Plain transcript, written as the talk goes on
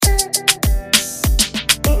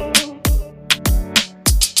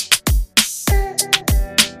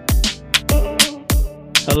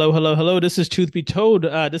Hello, hello, hello. This is Truth Be Told.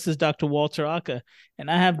 This is Dr. Walter Aka, and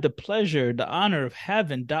I have the pleasure, the honor of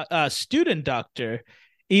having student doctor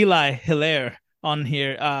Eli Hilaire on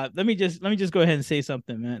here. Let me just go ahead and say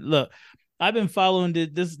something, man. Look, I've been following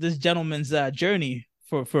this gentleman's journey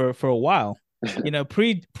for a while. You know,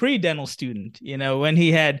 pre dental student. You know, when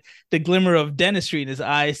he had the glimmer of dentistry in his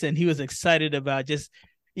eyes, and he was excited about just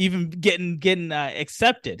even getting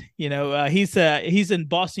accepted. You know, he's in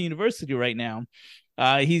Boston University right now.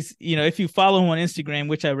 He's, you know, if you follow him on Instagram,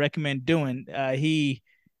 which I recommend doing, he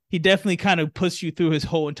definitely kind of puts you through his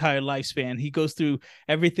whole entire lifespan. He goes through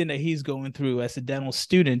everything that he's going through as a dental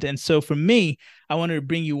student. And so for me, I wanted to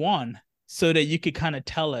bring you on so that you could kind of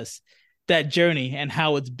tell us that journey and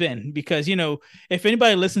how it's been. Because, you know, if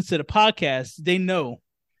anybody listens to the podcast, they know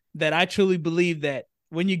that I truly believe that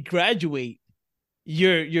when you graduate,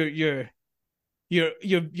 you're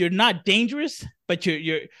not dangerous, but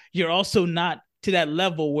you're also not to that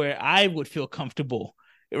level where I would feel comfortable,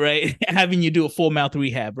 right? Having you do a full mouth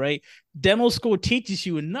rehab, right? Dental school teaches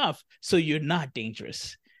you enough so you're not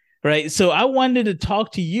dangerous, right? So I wanted to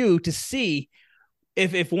talk to you to see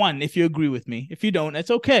if you agree with me. If you don't, that's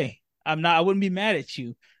okay. I wouldn't be mad at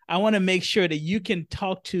you. I want to make sure that you can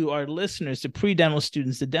talk to our listeners, the pre-dental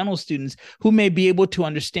students, the dental students who may be able to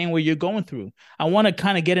understand what you're going through. I want to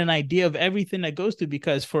kind of get an idea of everything that goes through,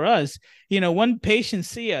 because for us, you know, when patients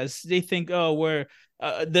see us, they think, oh, we're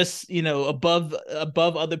this, you know, above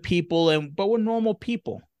other people, but we're normal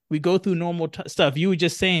people. We go through normal stuff. You were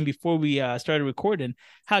just saying before we started recording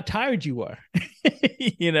how tired you are,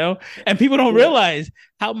 you know, and people don't Yeah, realize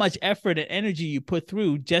how much effort and energy you put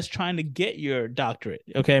through just trying to get your doctorate.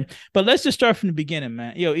 Okay. But let's just start from the beginning,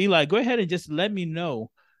 man. Yo, Eli, go ahead and just let me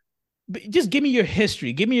know. Just give me your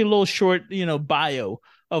history. Give me your little short, you know, bio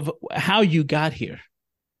of how you got here.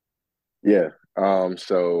 yeah.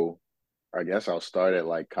 So I guess I'll start at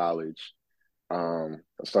like college.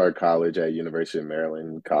 I started college at University of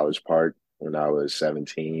Maryland, College Park when I was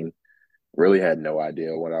 17. Really had no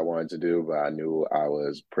idea what I wanted to do, but I knew I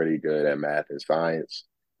was pretty good at math and science.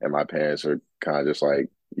 And my parents were kind of just like,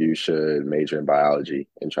 you should major in biology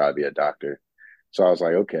and try to be a doctor. So I was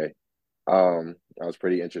like, okay. I was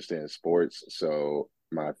pretty interested in sports, so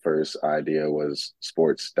my first idea was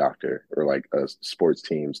sports doctor or like a sports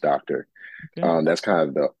teams doctor. Okay. That's kind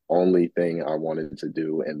of the only thing I wanted to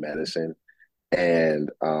do in medicine. And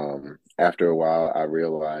after a while, I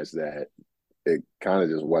realized that it kind of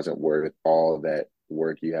just wasn't worth all that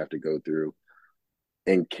work you have to go through.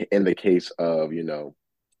 In the case of,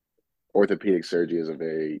 orthopedic surgery is a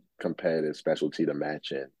very competitive specialty to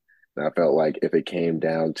match in. And I felt like if it came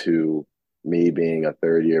down to me being a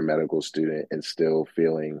third year medical student and still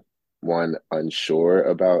feeling one, unsure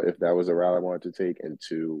about if that was the route I wanted to take, and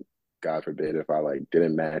two, God forbid, if I like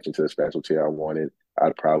didn't match into the specialty I wanted,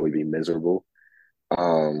 I'd probably be miserable.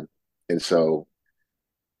 Um, and so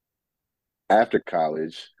after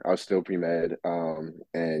college, I was still pre-med,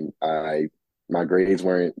 and my grades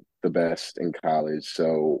weren't the best in college.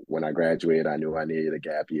 So when I graduated, I knew I needed a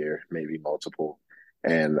gap year, maybe multiple.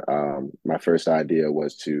 And my first idea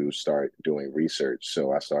was to start doing research.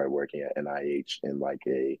 So I started working at NIH in like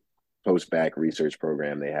a post-bac research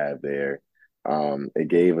program they have there. It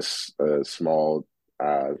gave us a small,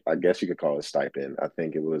 I guess you could call it a stipend. I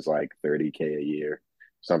think it was like 30K a year,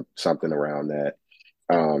 something around that.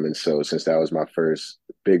 And so since that was my first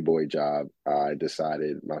big boy job, I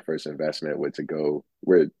decided my first investment would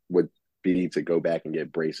be to go back and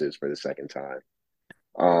get braces for the second time.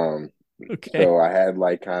 Um, Okay. so I had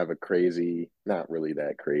like kind of a crazy, not really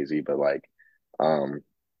that crazy, but like um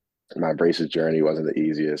my braces journey wasn't the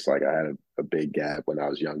easiest. Like I had a big gap when I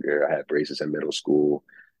was younger. I had braces in middle school.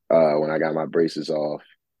 When I got my braces off,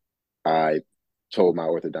 I told my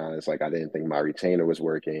orthodontist like I didn't think my retainer was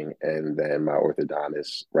working, and then my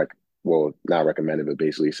orthodontist not recommended, but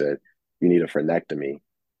basically said you need a frenectomy,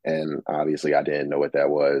 and obviously I didn't know what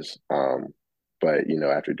that was. But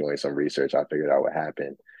after doing some research, I figured out what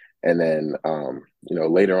happened, and then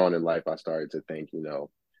later on in life, I started to think,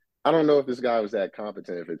 I don't know if this guy was that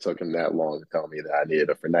competent if it took him that long to tell me that I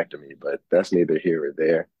needed a frenectomy, but that's neither here or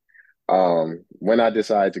there. When I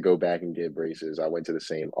decided to go back and get braces, I went to the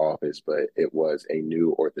same office, but it was a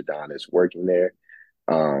new orthodontist working there.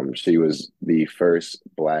 She was the first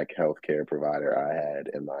Black healthcare provider I had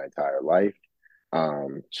in my entire life.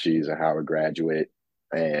 She's a Howard graduate,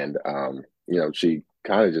 and she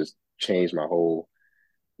kind of just changed my whole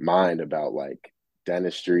mind about like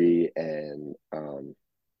dentistry, and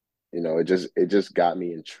it just got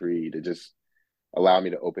me intrigued. It just allowed me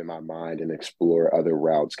to open my mind and explore other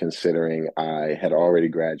routes, considering I had already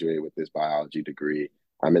graduated with this biology degree.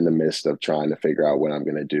 I'm in the midst of trying to figure out what I'm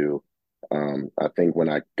going to do. I think when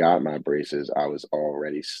I got my braces, I was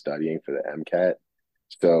already studying for the MCAT.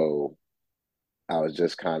 So I was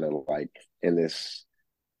just kind of like in this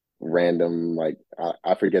random, like,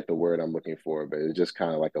 I forget the word I'm looking for, but it's just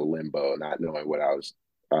kind of like a limbo, not knowing what I was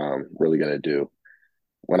really going to do.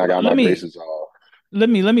 When I Well, got let my me braces off, let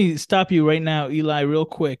me stop you right now, Eli, real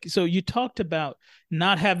quick. So you talked about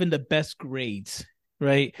not having the best grades,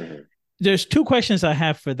 right? mhm. There's two questions I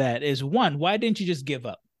have for that. Is one, why didn't you just give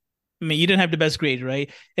up? I mean, you didn't have the best grade, right?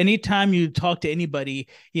 Anytime you talk to anybody,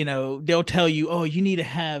 they'll tell you, "Oh, you need to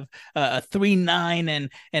have a 3.9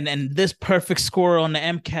 and this perfect score on the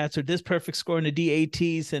MCATs or this perfect score on the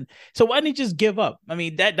DATs." And so, why didn't you just give up? I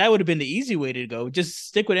mean, that would have been the easy way to go. Just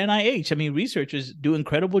stick with NIH. I mean, researchers do an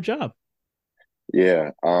incredible job.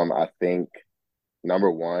 Yeah, I think number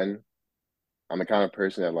one, I'm the kind of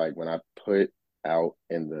person that like when I put out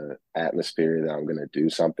in the atmosphere that I'm gonna do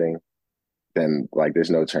something, then like there's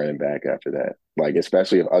no turning back after that. Like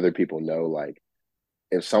especially if other people know, like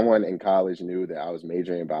if someone in college knew that I was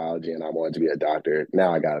majoring in biology and I wanted to be a doctor,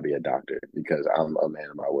 now I gotta be a doctor because I'm a man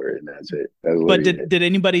of my word and that's it. That's But literally did it. did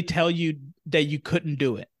anybody tell you that you couldn't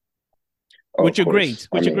do it Oh, with of your course. grades?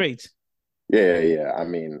 I With your mean, grades? yeah. I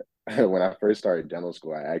mean, when I first started dental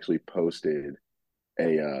school, I actually posted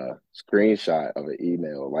a screenshot of an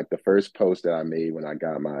email, like the first post that I made when I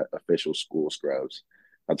got my official school scrubs.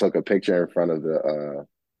 I took a picture in front of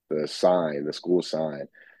the sign, the school sign,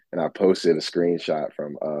 and I posted a screenshot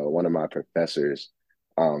from one of my professors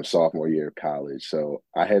sophomore year of college. So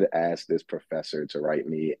I had asked this professor to write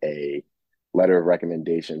me a letter of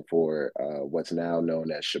recommendation for what's now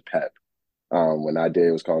known as SHPEP. When I did,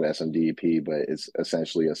 it was called SMDP, but it's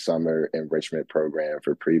essentially a summer enrichment program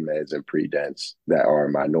for pre-meds and pre-dents that are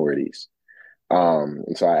minorities.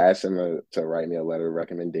 And so I asked him to write me a letter of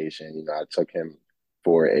recommendation. I took him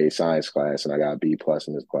for a science class and I got a B plus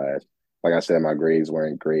in his class. Like I said, my grades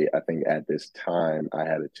weren't great. I think at this time I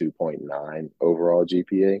had a 2.9 overall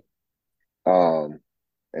GPA.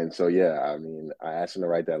 And so, yeah, I mean, I asked him to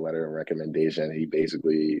write that letter of recommendation. He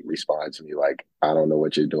basically responded to me like, I don't know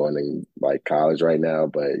what you're doing in like college right now,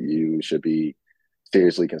 but you should be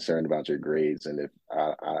seriously concerned about your grades. And if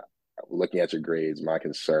looking at your grades, my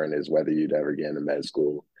concern is whether you'd ever get into med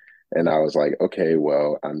school. And I was like, okay,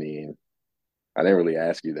 well, I mean, I didn't really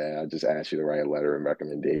ask you that. I just asked you to write a letter of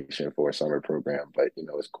recommendation for a summer program, but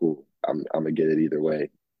it's cool. I'm gonna get it either way.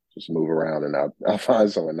 Just move around and I'll find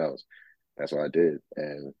someone else. That's what I did.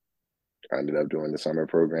 And I ended up doing the summer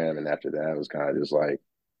program, and after that, it was kind of just like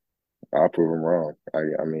I'll prove him wrong.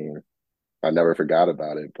 I mean, I never forgot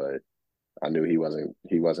about it, but I knew he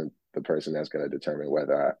wasn't the person that's going to determine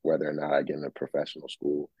whether or not I get into professional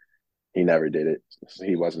school. He never did it.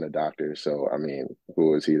 He wasn't a doctor, so I mean,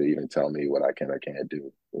 who is he to even tell me what I can or can't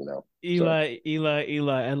do? So Eli,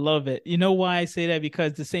 I love it. You know why I say that?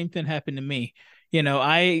 Because the same thing happened to me.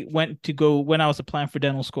 I went to go when I was applying for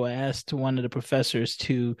dental school. I asked one of the professors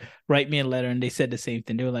to write me a letter, and they said the same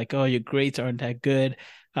thing. They were like, "Oh, your grades aren't that good.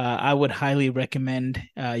 I would highly recommend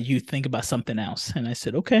you think about something else." And I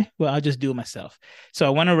said, "Okay, well, I'll just do it myself." So I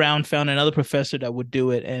went around, found another professor that would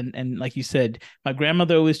do it, and like you said, my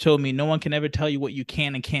grandmother always told me, "No one can ever tell you what you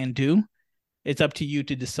can and can't do. It's up to you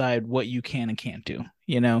to decide what you can and can't do.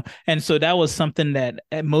 And so that was something that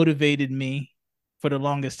motivated me for the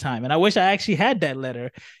longest time. And I wish I actually had that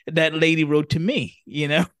letter that lady wrote to me.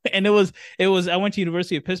 And it was I went to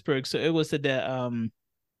University of Pittsburgh, so it was the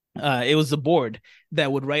board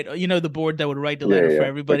that would write, the board that would write the yeah, letter for yeah, the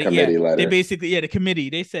everybody. Yeah, committee they letter. basically, the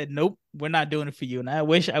committee, they said, nope, we're not doing it for you. And I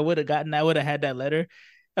wish I would have had that letter.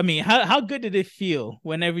 I mean, how good did it feel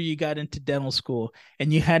whenever you got into dental school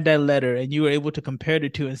and you had that letter and you were able to compare the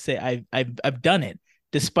two and say, I've done it.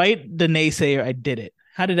 Despite the naysayer, I did it.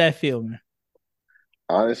 How did that feel, man?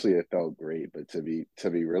 Honestly, it felt great, but to be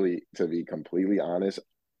completely honest,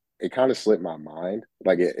 it kind of slipped my mind.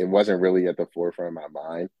 Like it wasn't really at the forefront of my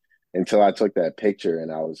mind until I took that picture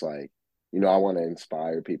and I was like, I want to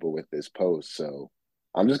inspire people with this post. So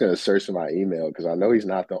I'm just going to search for my email because I know he's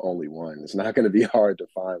not the only one. It's not going to be hard to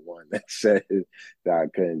find one that said that I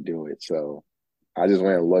couldn't do it. So I just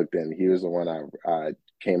went and looked and he was the one I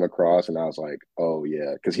came across and I was like, oh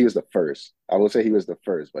yeah, because he was the first. I will say he was the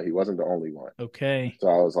first, but he wasn't the only one. Okay. So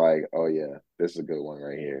I was like, oh yeah, this is a good one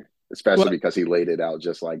right here, especially Well, because he laid it out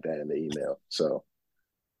just like that in the email. So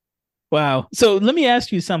wow. So let me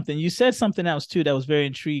ask you something. You said something else too that was very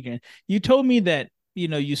intriguing. You told me that,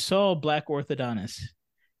 you saw a black orthodontist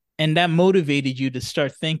and that motivated you to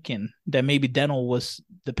start thinking that maybe dental was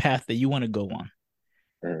the path that you want to go on.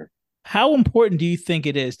 mm. how important do you think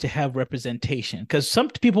it is to have representation? Because some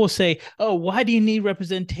people say, "Oh, why do you need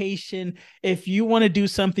representation? If you want to do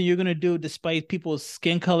something, you're going to do it despite people's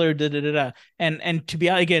skin color." Da da da da. And to be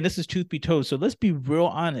honest, again, this is truth be told. So let's be real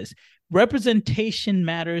honest. Representation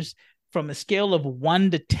matters from a scale of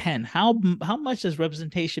 1 to 10. How much does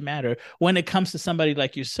representation matter when it comes to somebody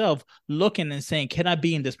like yourself looking and saying, "Can I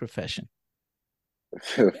be in this profession?"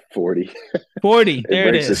 40. 40. It There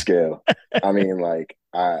it breaks the is. scale. I mean, like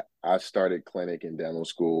I started clinic and dental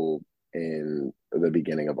school in the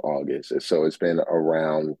beginning of August. So it's been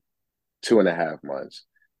around 2.5 months.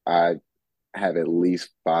 I have at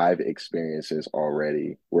least 5 experiences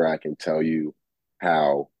already where I can tell you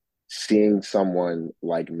how seeing someone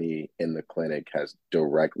like me in the clinic has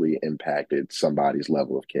directly impacted somebody's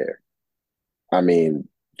level of care. I mean,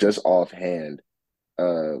 just offhand,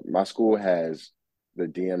 my school has the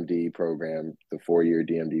DMD program, the 4-year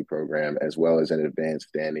DMD program, as well as an advanced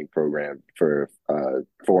standing program for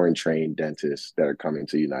foreign trained dentists that are coming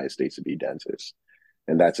to the United States to be dentists.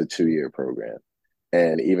 And that's a 2-year program.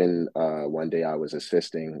 And even one day I was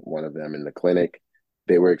assisting one of them in the clinic.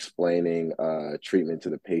 They were explaining treatment to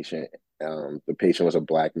the patient. The patient was a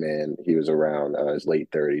Black man. He was around his late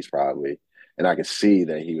 30s, probably. And I could see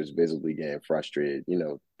that he was visibly getting frustrated. You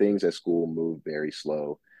know, things at school move very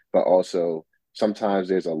slow, but also sometimes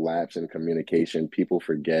there's a lapse in communication. People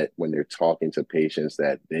forget when they're talking to patients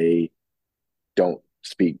that they don't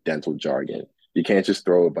speak dental jargon. You can't just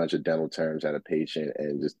throw a bunch of dental terms at a patient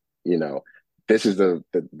and just, you know, this is the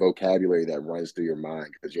vocabulary that runs through your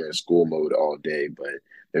mind because you're in school mode all day. But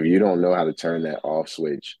if you don't know how to turn that off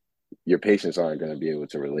switch, your patients aren't going to be able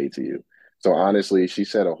to relate to you. So honestly, she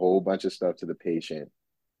said a whole bunch of stuff to the patient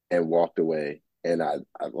and walked away. And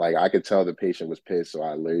I could tell the patient was pissed. So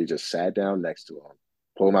I literally just sat down next to him,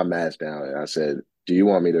 pulled my mask down, and I said, "Do you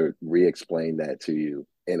want me to re-explain that to you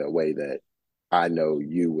in a way that I know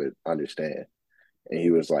you would understand?" And he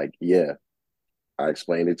was like, "Yeah." I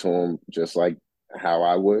explained it to him just like how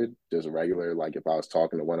I would, just regular, like if I was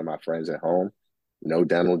talking to one of my friends at home, no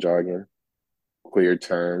dental jargon, clear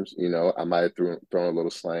terms. You know, I might have thrown a little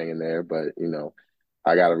slang in there, but you know,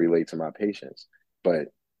 I got to relate to my patients. But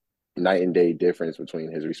night and day difference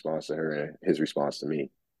between his response to her and his response to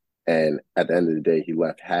me. And at the end of the day, he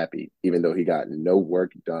left happy, even though he got no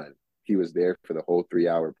work done. He was there for the whole 3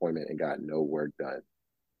 hour appointment and got no work done.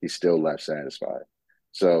 He still left satisfied.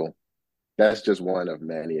 So that's just one of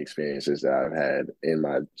many experiences that I've had in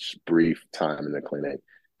my brief time in the clinic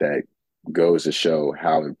that goes to show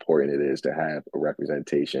how important it is to have a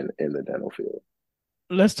representation in the dental field.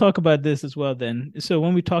 Let's talk about this as well then. So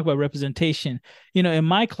when we talk about representation, in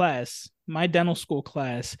my class, my dental school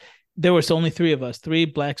class, there was only three of us, three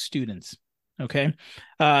Black students. Okay.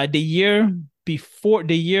 The year before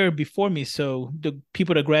me, so the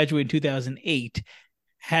people that graduated in 2008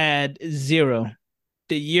 had zero.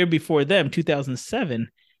 The year before them, 2007,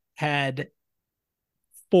 had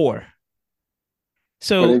four. Put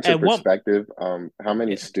So into at one, perspective, how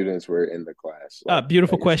many students were in the class, like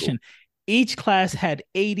beautiful at your school? question. Each class had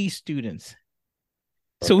 80 students.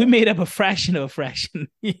 So we Okay. made up a fraction of a fraction,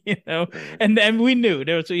 you know, Mm-hmm. and then we knew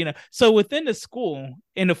there was, so within the school,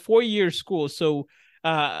 in a 4-year school, so,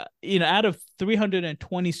 out of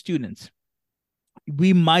 320 students,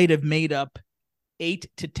 we might have made up 8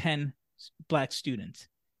 to 10 Black students.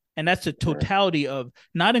 And that's the Right. totality of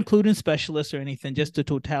not including specialists or anything, just the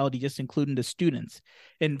totality, just including the students.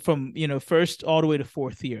 And from, first all the way to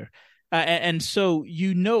fourth year. And so,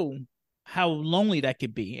 how lonely that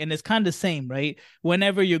could be. And it's kind of the same, right?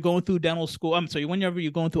 Whenever you're going through dental school, I'm sorry, whenever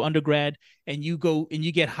you're going through undergrad and you go and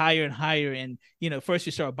you get higher and higher, and first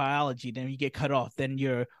you start biology, then you get cut off, then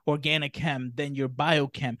you're organic chem, then you're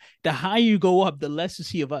biochem. The higher you go up, the less you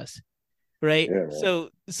see of us, right? Yeah, man.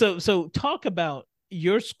 So talk about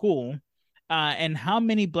your school, and how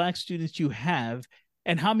many Black students you have,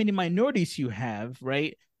 and how many minorities you have,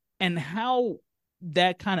 right? And how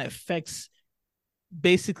that kind of affects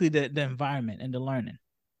basically the environment and the learning.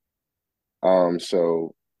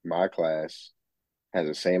 So my class has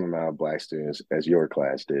the same amount of Black students as your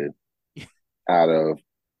class did. Out of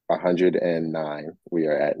 109 we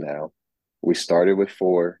are at now. We started with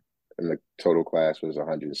four, and the total class was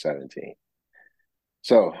 117.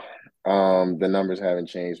 So the numbers haven't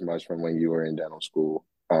changed much from when you were in dental school.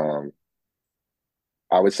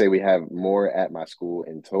 I would say we have more at my school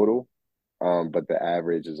in total, but the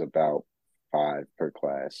average is about 5 per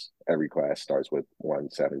class. Every class starts with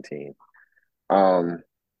 117. Um,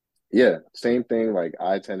 yeah, same thing. Like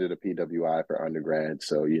I attended a PWI for undergrad,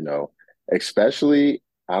 so especially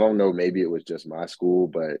I don't know, maybe it was just my school,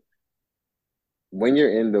 but when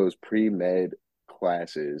you're in those pre-med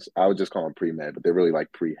classes. I would just call them pre-med, but they're really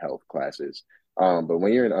like pre-health classes. But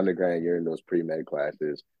when you're in undergrad, you're in those pre-med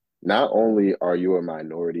classes. Not only are you a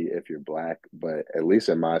minority if you're black, but at least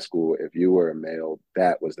in my school, if you were a male,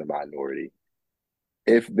 that was the minority.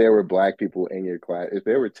 If there were black people in your class, if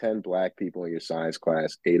there were 10 black people in your science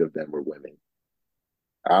class, eight of them were women.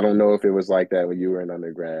 I don't know if it was like that when you were in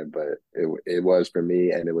undergrad, but it was for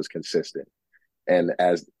me, and it was consistent. And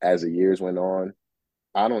as the years went on,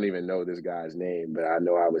 I don't even know this guy's name, but I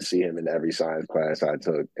know I would see him in every science class I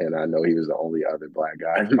took, and I know he was the only other black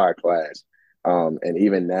guy in my class. And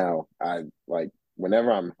even now, I like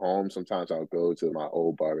whenever I'm home, sometimes I'll go to my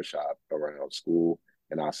old barbershop around school,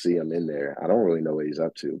 and I'll see him in there. I don't really know what he's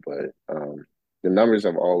up to, but the numbers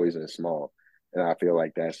have always been small. And I feel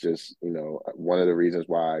like that's just, one of the reasons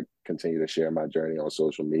why I continue to share my journey on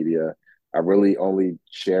social media. I really only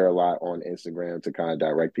share a lot on Instagram to kind of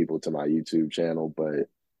direct people to my YouTube channel, but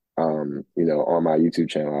on my YouTube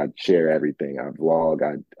channel, I share everything. I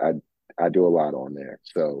vlog, I do a lot on there.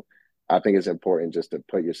 So I think it's important just to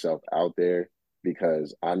put yourself out there,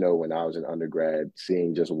 because I know when I was an undergrad,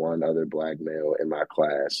 seeing just one other black male in my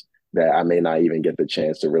class that I may not even get the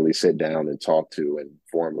chance to really sit down and talk to and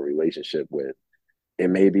form a relationship with, it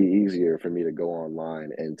may be easier for me to go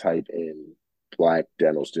online and type in black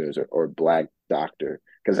dental students or black doctor,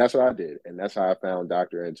 because that's what I did. And that's how I found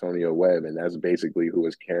Dr. Antonio Webb. And that's basically who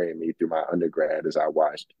was carrying me through my undergrad, as I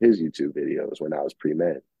watched his YouTube videos when I was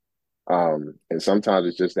pre-med. And sometimes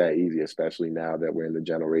it's just that easy, especially now that we're in the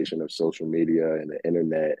generation of social media and the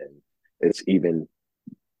internet, and it's even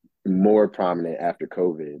more prominent after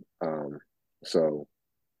COVID. So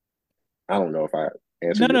I don't know if I No,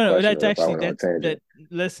 answered your no, no. question That's or if I actually went on a that's tangent. that.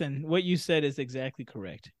 Listen, what you said is exactly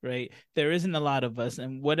correct, right? There isn't a lot of us,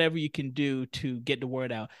 and whatever you can do to get the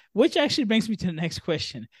word out, which actually brings me to the next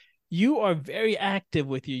question. You are very active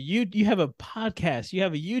with you have a podcast, you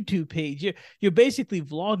have a YouTube page, you're basically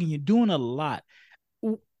vlogging, you're doing a lot.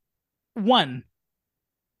 One,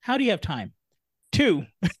 how do you have time? Two,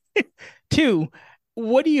 two,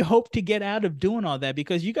 what do you hope to get out of doing all that?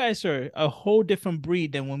 Because you guys are a whole different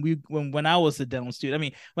breed than when I was a dental student. I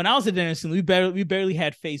mean, when I was a dental student, we barely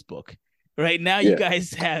had Facebook. Right now, you Yeah.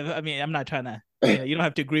 guys have. I mean, I'm not trying to. You don't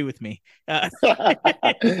have to agree with me.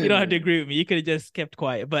 You don't have to agree with me. You could have just kept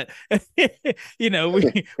quiet. But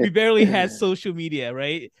we barely had social media,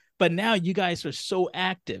 right? But now you guys are so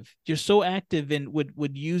active. You're so active in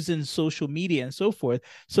with using social media and so forth.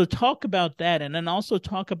 So talk about that, and then also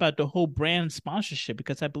talk about the whole brand sponsorship,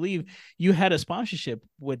 because I believe you had a sponsorship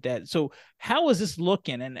with that. So how is this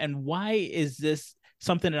looking, and why is this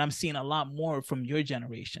something that I'm seeing a lot more from your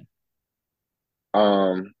generation?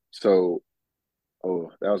 So,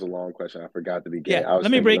 oh, that was a long question. I forgot the Yeah, beginning. I was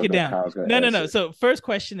let me thinking break of it down. how I was going to No, no, no. answer. So first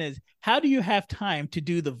question is, how do you have time to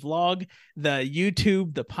do the vlog, the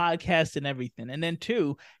YouTube, the podcast, and everything? And then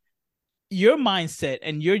two, your mindset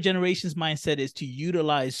and your generation's mindset is to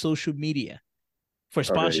utilize social media for Okay,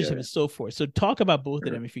 sponsorship yeah. and so forth. So talk about both of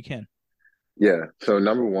Mhm. them if you can. Yeah. So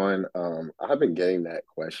number one, I've been getting that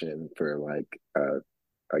question for like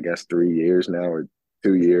I guess 3 years now, or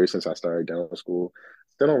 2 years since I started dental school.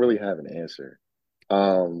 Still don't really have an answer.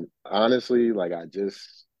 Honestly, like I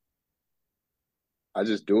just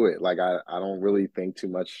do it. Like I don't really think too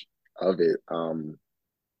much of it. I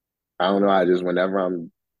don't know. I just whenever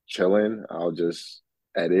I'm chilling, I'll just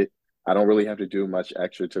edit. I don't really have to do much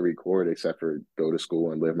extra to record except for go to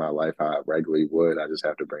school and live my life how I regularly would. I just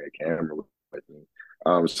have to bring a camera with me.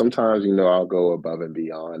 Sometimes, I'll go above and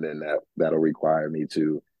beyond, and that'll require me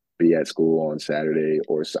to be at school on Saturday,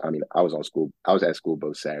 or I mean, I was at school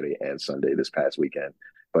both Saturday and Sunday this past weekend,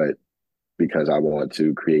 but because I want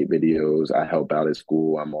to create videos, I help out at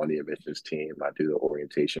school. I'm on the admissions team. I do the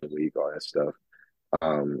orientation week, all that stuff.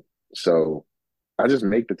 Um, so I just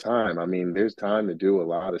make the time. I mean, there's time to do a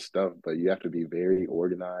lot of stuff, but you have to be very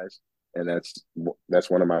organized, and that's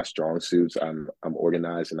one of my strong suits. I'm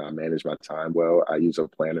organized and I manage my time well. I use a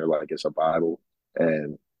planner like it's a Bible,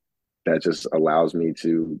 and that just allows me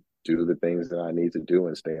to do the things that I need to do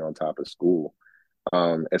and stay on top of school.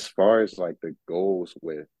 As far as like the goals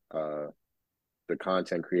with the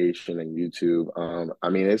content creation and YouTube. I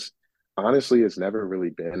mean, it's never really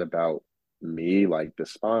been about me, like the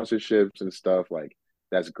sponsorships and stuff. Like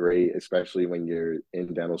that's great, especially when you're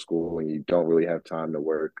in dental school and you don't really have time to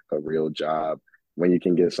work a real job. When you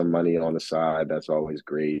can get some money on the side, that's always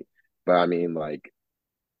great. But I mean, like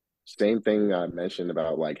same thing I mentioned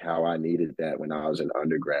about like how I needed that when I was in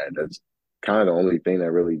undergrad. That's kind of the only thing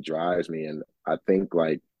that really drives me. And I think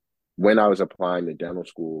like when I was applying to dental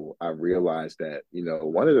school, I realized that,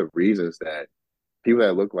 one of the reasons that people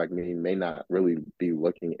that look like me may not really be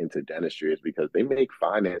looking into dentistry is because they make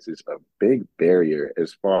finances a big barrier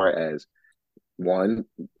as far as one,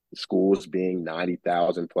 schools being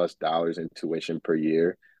 90,000 plus dollars in tuition per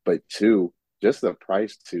year, but two, just the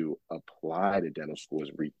price to apply to dental school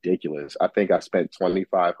is ridiculous. I think I spent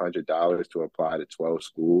 $2,500 to apply to 12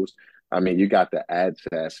 schools. I mean, you got the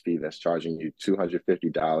AdSAS fee that's charging you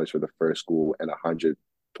 $250 for the first school and $100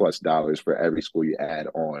 plus for every school you add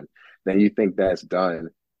on. Then you think that's done,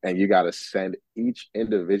 and you got to send each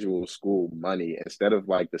individual school money instead of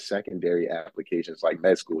like the secondary applications like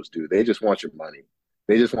med schools do. They just want your money.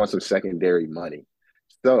 They just want some secondary money.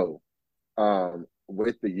 So,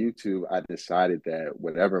 with the YouTube, I decided that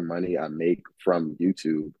whatever money I make from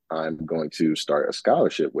YouTube, I'm going to start a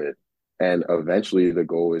scholarship with. And eventually, the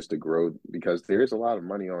goal is to grow because there's a lot of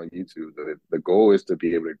money on YouTube. The goal is to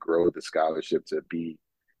be able to grow the scholarship to be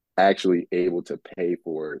actually able to pay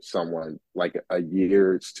for someone like a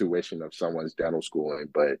year's tuition of someone's dental schooling.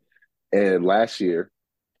 But in last year,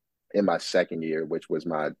 in my second year, which was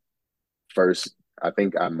my first, I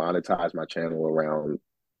think I monetized my channel around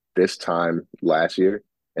this time last year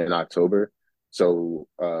in October. So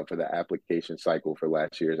for the application cycle for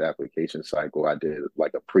last year's application cycle, I did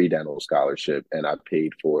like a pre-dental scholarship and I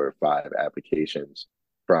paid for 5 applications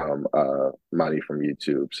from money from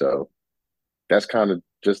YouTube. So that's kind of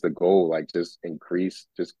just the goal, like just increase,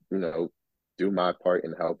 just, do my part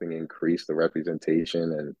in helping increase the representation.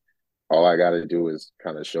 And all I got to do is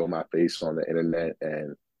kind of show my face on the internet,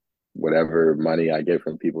 and whatever money I get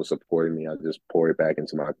from people supporting me, I just pour it back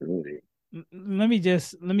into my community. Let me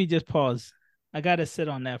just pause. I gotta sit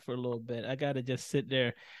on that for a little bit. I gotta just sit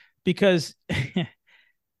there because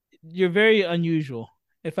you're very unusual.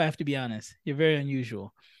 If I have to be honest, you're very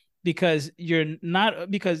unusual because you're not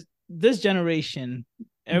because this generation,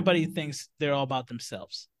 everybody thinks they're all about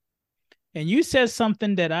themselves. And you said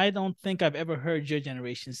something that I don't think I've ever heard your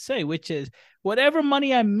generation say, which is whatever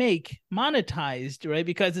money I make monetized, right?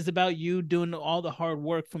 Because it's about you doing all the hard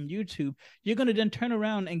work from YouTube. You're going to then turn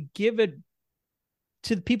around and give it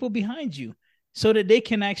to the people behind you so that they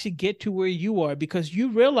can actually get to where you are because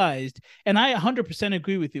you realized, and I 100%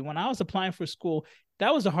 agree with you. When I was applying for school,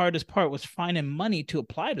 that was the hardest part was finding money to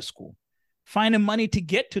apply to school, finding money to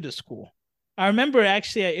get to the school. I remember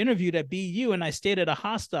actually I interviewed at BU and I stayed at a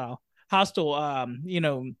hostel.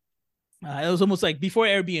 It was almost like before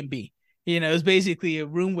Airbnb. It was basically a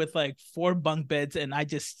room with like 4 bunk beds, and I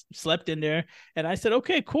just slept in there. And I said,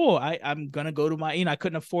 okay, cool. I'm gonna go to my, I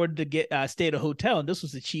couldn't afford to get stay at a hotel, and this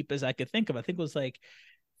was the cheapest I could think of. I think it was like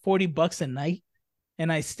 $40 a night,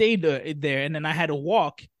 and I stayed there, and then I had to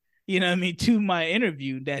walk. To my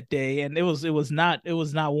interview that day, and it was not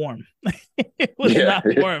warm. It was Yeah, not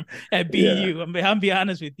warm at yeah, BU. I mean, I'll be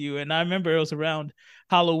honest with you. And I remember it was around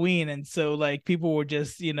Halloween, and so like people were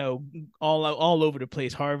just all over the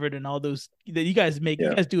place. Harvard and all those that you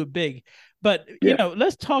yeah, guys do it big. But yeah.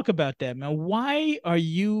 let's talk about that, man. Why are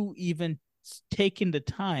you even taking the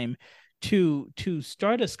time to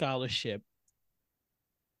start a scholarship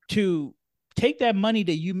to take that money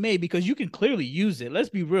that you made because you can clearly use it. Let's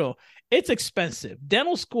be real. It's expensive.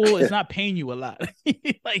 Dental school is not paying you a lot.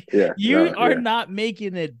 Like Yeah, you no, are yeah, not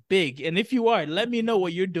making it big. And if you are, let me know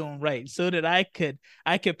what you're doing right so that I could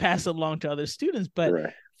pass it along to other students. But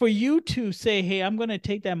right. for you to say, hey, I'm going to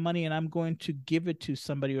take that money and I'm going to give it to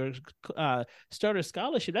somebody or start a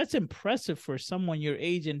scholarship, that's impressive for someone your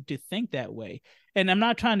age and to think that way. And I'm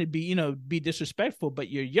not trying to be disrespectful, but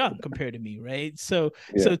you're young compared to me, right? So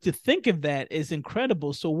Yeah. to think of that is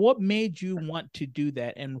incredible. So what made you want to do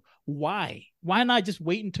that, and why? Why not just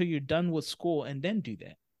wait until you're done with school and then do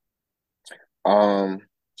that?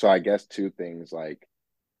 So I guess two things like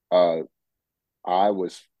uh I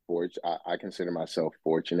was fortunate. I consider myself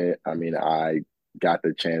fortunate. I mean, I got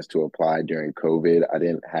the chance to apply during COVID. I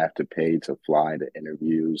didn't have to pay to fly to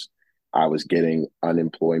interviews. I was getting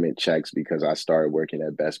unemployment checks because I started working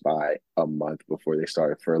at Best Buy a month before they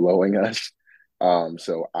started furloughing us.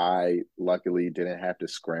 So I luckily didn't have to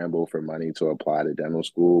scramble for money to apply to dental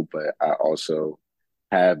school, but I also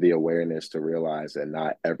have the awareness to realize that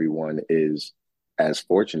not everyone is as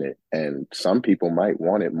fortunate, and some people might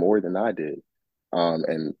want it more than I did.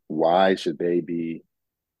 And why should they be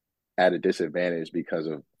at a disadvantage because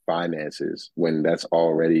of finances when that's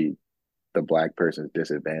already the Black person's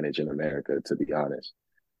disadvantage in America, to be honest?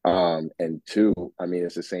 And two, I mean,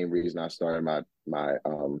 it's the same reason I started my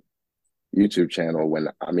YouTube channel. When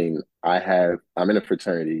I mean, I'm in a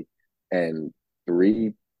fraternity, and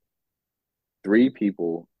three three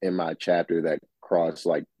people in my chapter that crossed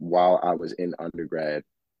like while I was in undergrad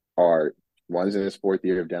are one's in his 4th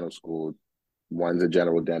year of dental school, one's a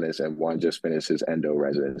general dentist, and one just finished his endo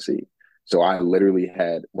residency. So I literally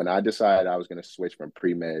had, when I decided I was going to switch from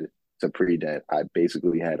pre med to pre dent, I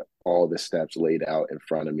basically had all the steps laid out in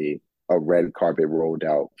front of me, a red carpet rolled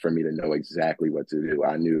out for me to know exactly what to do.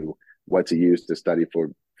 I knew what to use to study for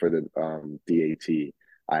the DAT.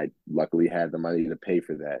 I luckily had the money to pay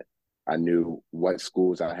for that. I knew what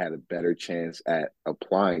schools I had a better chance at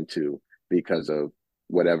applying to because of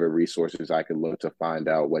whatever resources I could look to find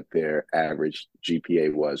out what their average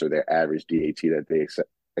GPA was or their average DAT that they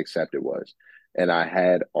accepted was. And I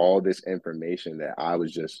had all this information that I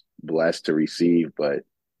was just blessed to receive, but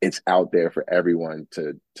it's out there for everyone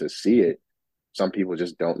to see it. Some people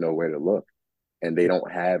just don't know where to look, and they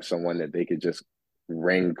don't have someone that they could just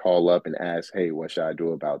ring, call up, and ask, "Hey, what should I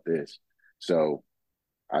do about this?" So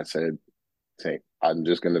I said, I'm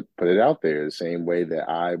just going to put it out there the same way that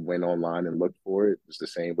I went online and looked for it. It's the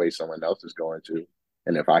same way someone else is going to.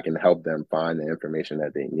 And if I can help them find the information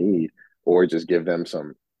that they need, or just give them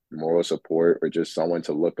some moral support, or just someone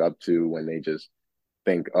to look up to when they just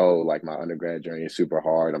think, oh, like my undergrad journey is super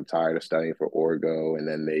hard. I'm tired of studying for Orgo. And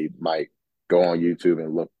then they might go on YouTube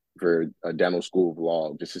and look for a dental school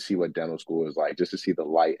vlog just to see what dental school is like, just to see the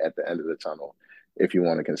light at the end of the tunnel. If you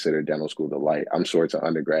want to consider dental school the light, I'm sure it's an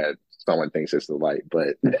undergrad. Someone thinks it's the light, but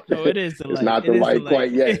No, it is the it's light. not It the is the light light.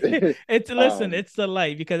 quite yet. It's listen, um, it's the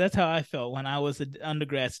light because that's how I felt when I was an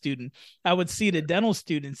undergrad student. I would see the dental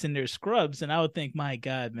students in their scrubs, and I would think, "My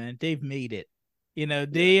God, man, they've made it." You know,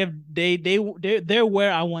 yeah, they're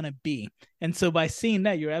where I want to be. And so by seeing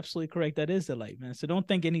that, you're absolutely correct. That is the light, man. So don't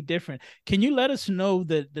think any different. Can you let us know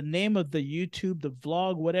the name of the YouTube, the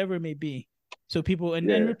vlog, whatever it may be, so people and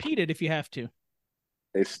then yeah. repeat it if you have to.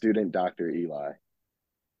 It's student Dr. Eli.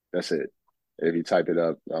 That's it. If you type it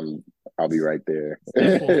up, I'll be right there.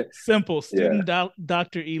 Simple, simple. Yeah. Student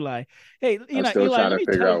Dr. Eli. Hey, I'm still Eli, trying let to me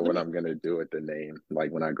figure tell out let what me I'm gonna do with the name,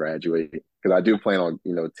 like when I graduate, because I do plan on,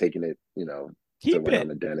 taking it, to keep when it.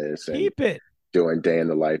 I'm a dentist and Keep it. doing day in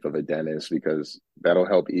the life of a dentist, because that'll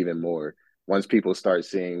help even more once people start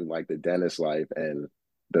seeing like the dentist life and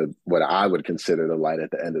the what I would consider the light at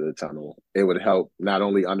the end of the tunnel. It would help not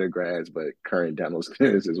only undergrads but current dental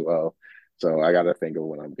students as well. So I got to think of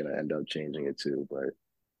what I'm gonna end up changing it to, but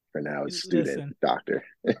for now it's student Listen, doctor.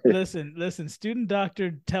 listen. Student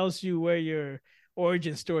doctor tells you where your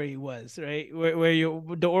origin story was, right? Where your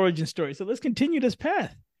the origin story. So let's continue this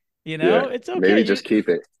path. Yeah, It's okay. maybe just keep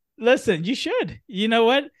it. Listen, you should. You know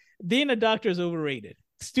what? Being a doctor is overrated.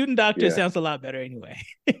 Student doctor Yeah, sounds a lot better anyway.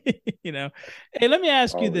 you know. Hey, let me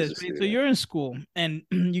ask you always this, a right? So student. you're in school and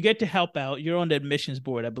you get to help out. You're on the admissions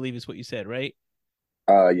board, I believe is what you said, right?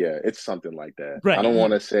 Yeah, it's something like that. I don't Right.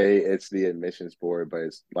 want to say it's the admissions board, but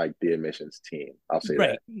it's like the admissions team. I'll say that.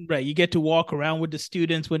 Right, right. You get to walk around with the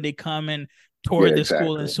students when they come and tour Yeah, the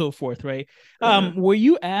school and exactly. so forth, right? Uh-huh. Were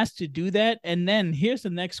you asked to do that? And then here's the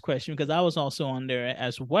next question, because I was also on there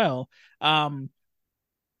as well. Um,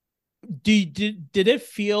 did it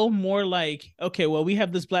feel more like, okay, well, we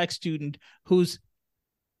have this black student who's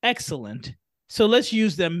excellent. So let's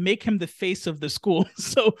use them, make him the face of the school,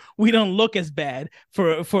 so we don't look as bad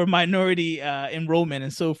for minority enrollment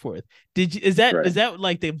and so forth. Is Right. that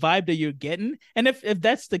like the vibe that you're getting? And if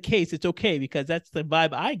that's the case, it's okay because that's the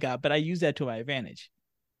vibe I got, but I use that to my advantage.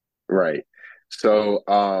 Right. So,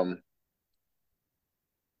 I'll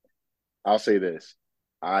say this.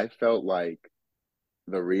 I felt like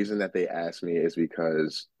the reason that they asked me is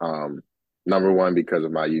because, number one, because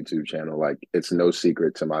of my YouTube channel. Like, it's no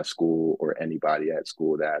secret to my school or anybody at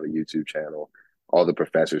school that I have a YouTube channel. All the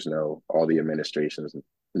professors know, all the administrations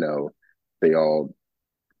know. They all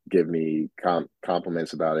give me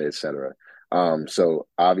compliments about it, etc. So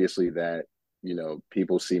obviously that,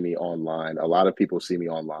 people see me online. A lot of people see me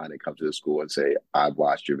online and come to the school and say, I've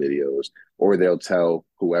watched your videos, or they'll tell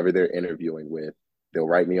whoever they're interviewing with, they'll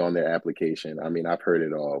write me on their application. I mean, I've heard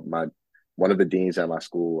it all. One of the deans at my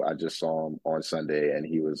school, I just saw him on Sunday and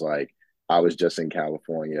he was like, I was just in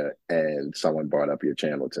California and someone brought up your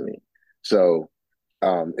channel to me. So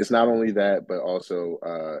it's not only that, but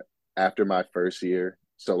also after my first year,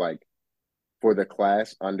 so like for the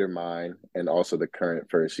class under mine and also the current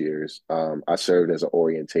first years, I served as an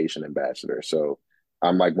orientation ambassador. So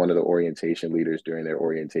I'm like one of the orientation leaders during their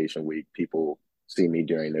orientation week. People see me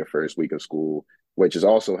during their first week of school, which is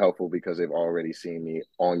also helpful because they've already seen me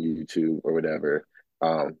on YouTube or whatever.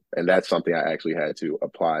 And that's something I actually had to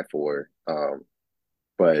apply for.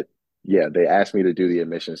 But yeah, they asked me to do the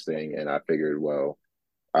admissions thing, and I figured, well,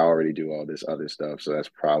 I already do all this other stuff, so that's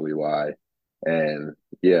probably why. And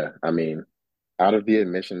yeah, I mean, out of the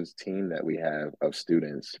admissions team that we have of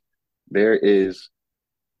students, there is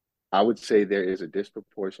I would say there is a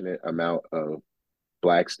disproportionate amount of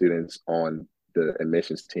Black students on the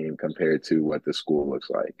admissions team compared to what the school looks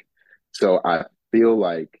like. So I feel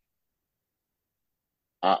like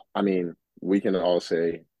I mean, we can all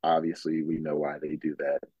say obviously we know why they do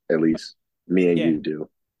that. At least me and Yeah. you do.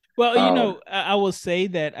 Well, Um, I will say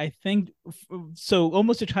that I think so,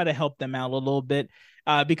 almost to try to help them out a little bit,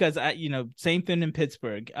 because same thing in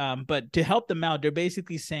Pittsburgh. But to help them out, they're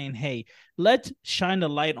basically saying, hey, let's shine the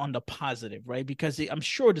light on the positive, right? Because I'm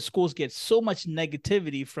sure the schools get so much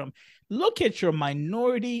negativity from, look at your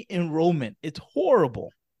minority enrollment. It's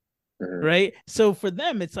horrible, mhm, right? So for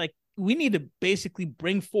them, it's like we need to basically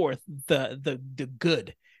bring forth the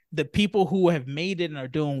good, the people who have made it and are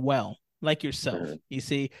doing well, like yourself. mhm, You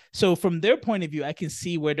see, so from their point of view, I can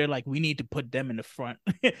see where they're like, we need to put them in the front,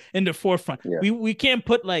 in the forefront. yeah, We can't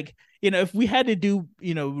put like, if we had to do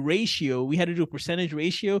ratio, we had to do a percentage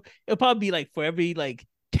ratio. It'll probably be like for every like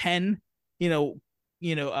 10, you know,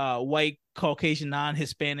 white Caucasian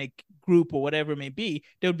non-Hispanic group or whatever it may be,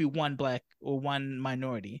 there would be one Black or one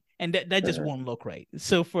minority, and that just mhm, won't look right.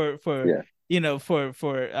 So for yeah, for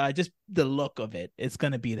just the look of it, it's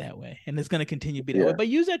gonna be that way, and it's gonna continue to be that way. yeah. But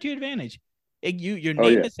use that to your advantage. Your Oh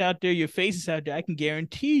name yeah. is out there, your face is out there. I can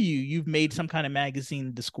guarantee you've made some kind of magazine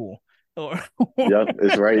in the school, or Yep,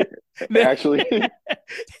 it's right. Actually,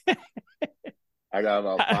 I got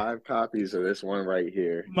about 5 copies of this one right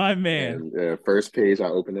here. my man. And the first page I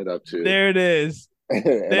opened it up to, There it is. and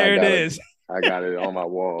There it is. I got it on my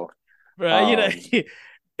wall. Right. Um,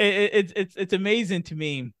 It's amazing to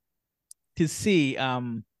me to see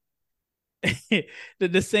the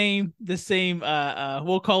same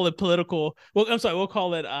we'll call it political, well, I'm sorry, we'll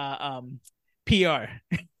call it PR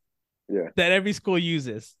yeah, that every school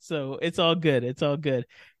uses. So it's all good. It's all good.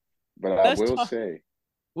 but I Let's will talk. say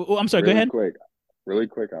Well, I'm sorry, go really ahead. quick, really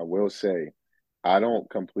quick, I will say I don't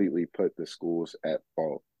completely put the schools at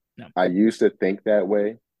fault. No. I used to think that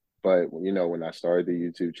way, but when I started the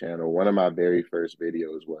YouTube channel, one of my very first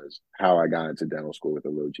videos was how I got into dental school with a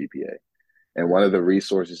low GPA. And one of the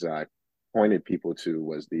resources that I pointed people to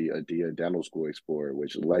was the ADIA Dental School Explorer,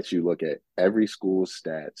 which lets you look at every school's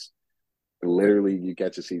stats. Literally, you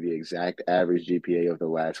get to see the exact average GPA of the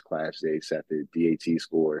last class they accepted, DAT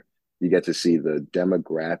score. You get to see the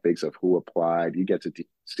demographics of who applied. You get to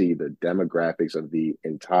see the demographics of the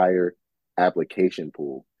entire application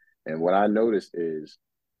pool. And what I noticed is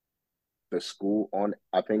the school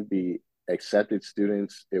I think the accepted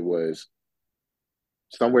students, it was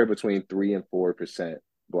somewhere between 3 and 4%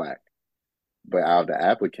 Black. But out of the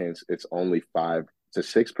applicants, it's only 5 to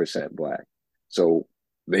 6% Black. So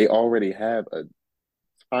they already have a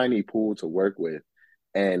tiny pool to work with.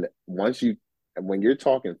 And when you're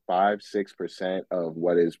talking 5, 6% of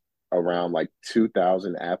what is around like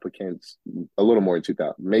 2,000 applicants, a little more than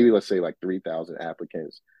 2,000, maybe let's say like 3,000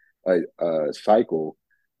 applicants a cycle,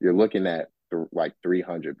 you're looking at like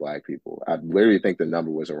 300 Black people. I literally think the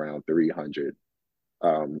number was around 300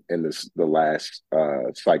 in the last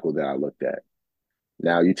cycle that I looked at.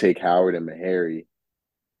 Now you take Howard and Meharry,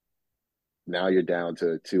 now you're down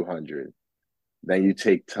to 200. Then you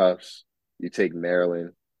take Tufts, you take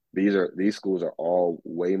Maryland. These schools are all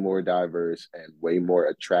way more diverse and way more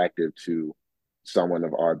attractive to someone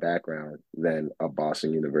of our background than a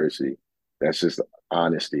Boston University. That's just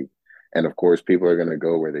honesty. And of course, people are going to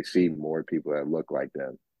go where they see more people that look like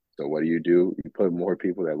them. So what do? You put more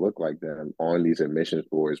people that look like them on these admissions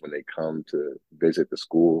boards when they come to visit the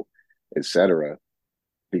school, etc.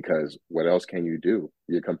 Because what else can you do?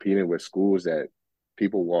 You're competing with schools that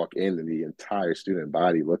people walk in and the entire student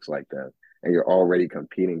body looks like them. And you're already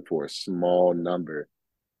competing for a small number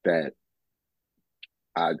that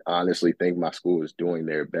I honestly think my school is doing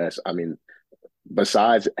their best. I mean,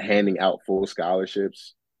 besides handing out full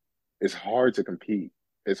scholarships, it's hard to compete.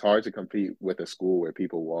 It's hard to compete with a school where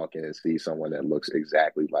people walk in and see someone that looks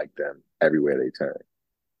exactly like them everywhere they turn.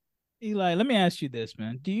 Eli, let me ask you this,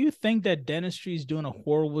 man. Do you think that dentistry is doing a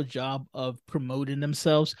horrible job of promoting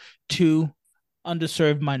themselves to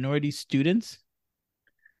underserved minority students?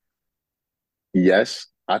 Yes,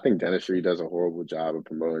 I think dentistry does a horrible job of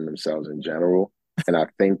promoting themselves in general. And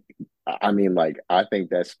I mean, like, I think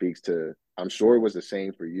that speaks to, I'm sure it was the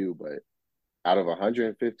same for you, but out of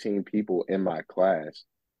 115 people in my class,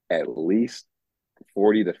 at least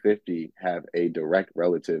 40 to 50 have a direct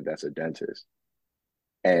relative that's a dentist.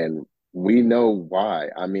 And we know why.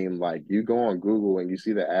 I mean, like, you go on Google and you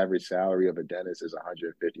see the average salary of a dentist is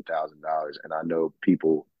 $150,000. And I know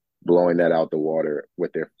people blowing that out the water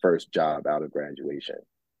with their first job out of graduation,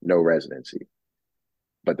 no residency.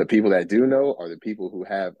 But the people that do know are the people who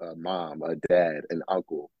have a mom, a dad, an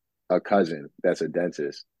uncle, a cousin that's a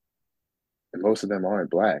dentist. and most of them aren't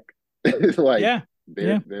black. Like Yeah.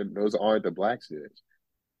 Yeah. they're those aren't the black students.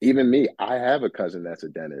 Even me, I have a cousin that's a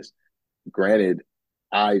dentist. Granted,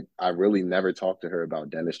 I really never talked to her about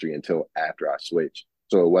dentistry until after I switched.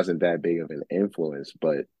 So it wasn't that big of an influence,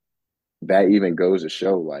 but that even goes to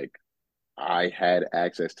show like I had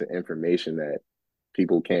access to information that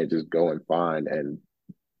people can't just go and find. And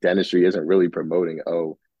dentistry isn't really promoting,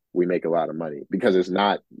 oh, we make a lot of money because it's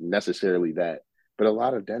not necessarily that. But a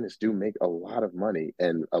lot of dentists do make a lot of money,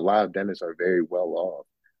 and a lot of dentists are very well off.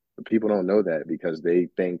 But people don't know that because they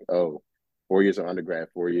think, oh, 4 years of undergrad,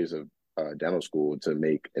 4 years of dental school to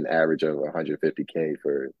make an average of 150K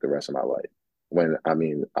for the rest of my life. When I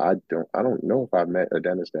mean, I don't know if I've met a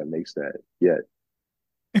dentist that makes that yet,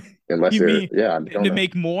 unless You they're, mean yeah, I don't to know.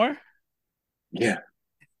 make more? Yeah,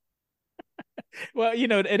 Well,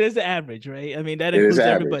 it is the average, right? I mean, that it is includes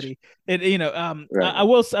average, everybody. I right?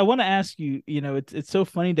 will. I want to ask you. It's so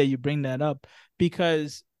funny that you bring that up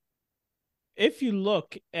because if you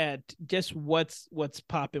look at just what's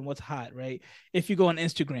popping, what's hot, right? If you go on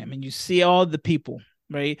Instagram and you see all the people,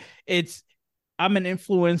 right? It's I'm an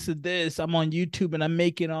influencer this, I'm on YouTube and I'm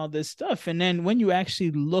making all this stuff. And then when you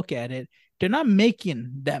actually look at it, they're not making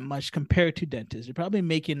that much compared to dentists. They're probably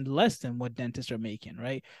making less than what dentists are making,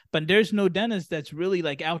 right? But there's no dentist that's really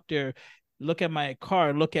like out there. Look at my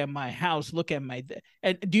car, look at my house, look at my.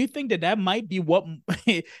 And do you think that that might be what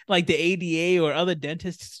like the ADA or other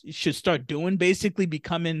dentists should start doing? Basically,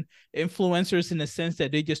 becoming influencers in the sense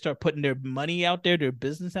that they just start putting their money out there, their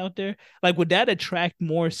business out there. Like, would that attract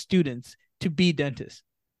more students to be dentists?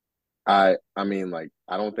 I mean, like,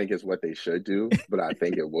 I don't think it's what they should do, but I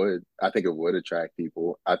think it would. I think it would attract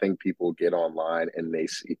people. I think people get online and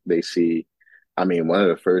they see. I mean, one of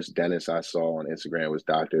the first dentists I saw on Instagram was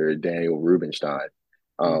Dr. Daniel Rubenstein.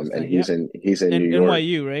 And Rubenstein, yeah, he's in New and York.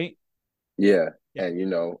 NYU, right? Yeah. Yeah.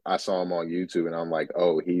 And I saw him on YouTube and I'm like,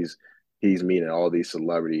 oh, he's meeting all these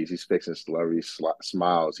celebrities. He's fixing celebrities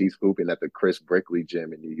smiles. He's hooping at the Chris Brickley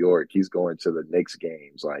gym in New York. He's going to the Knicks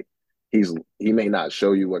games. Like he may not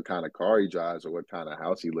show you what kind of car he drives or what kind of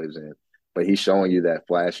house he lives in, but he's showing you that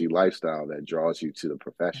flashy lifestyle that draws you to the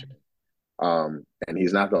profession. And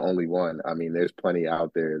he's not the only one. I mean, there's plenty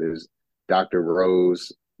out there. There's Dr.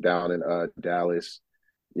 Rose down in Dallas.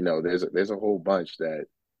 There's a whole bunch that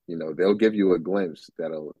they'll give you a glimpse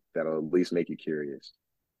that'll at least make you curious.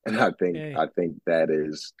 And Okay. I think that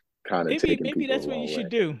is kind of Maybe taking maybe people that's a what you long way. should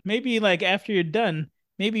do. Maybe like after you're done,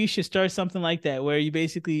 maybe you should start something like that where you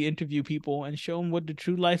basically interview people and show them what the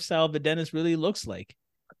true lifestyle of a dentist really looks like.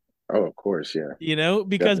 Oh, of course, yeah,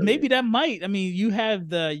 Because definitely. maybe that might, I mean, you have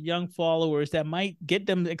the young followers that might get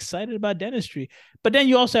them excited about dentistry. But then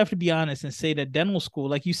you also have to be honest and say that dental school,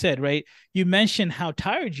 like you said, right? You mentioned how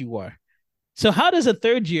tired you are. So how does a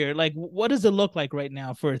third year, like what does it look like right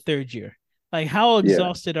now for a third year? Like how Yeah.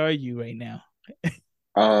 exhausted are you right now?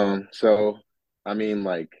 So I mean,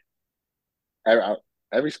 like every,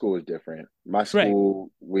 every school is different. My Right,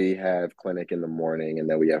 school, we have clinic in the morning, and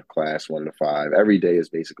then we have class 1 to 5. Every day is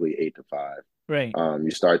basically 8 to 5. right.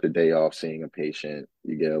 You start the day off seeing a patient,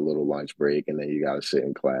 you get a little lunch break, and then you got to sit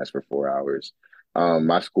in class for 4 hours.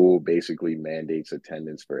 My school basically mandates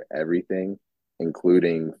attendance for everything,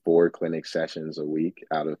 including 4 clinic sessions a week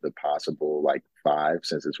out of the possible like 5,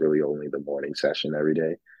 since it's really only the morning session every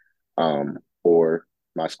day. Or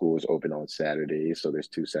my school is open on Saturdays, so there's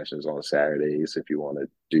 2 sessions on Saturdays if you want to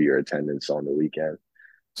do your attendance on the weekend.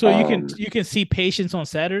 So Um, you can see patients on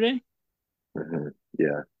Saturday?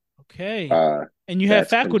 yeah, Okay. uh, And you have that's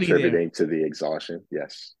faculty there. contributing to the exhaustion.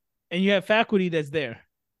 Yes, And you have faculty that's there.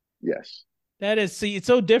 yes, That is, see, it's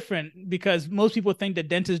so different because most people think that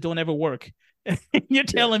dentists don't ever work. You're yeah,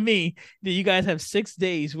 telling me that you guys have 6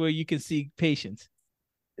 days where you can see patients.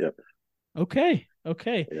 yep, Okay.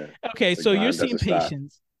 Okay. yeah. Okay. The So you're grind seeing doesn't stop.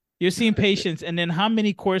 patients. You're seeing patients, and then how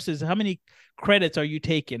many courses, how many credits are you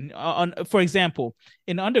taking? For example,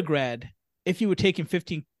 in undergrad, if you were taking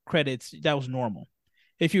 15 credits, that was normal.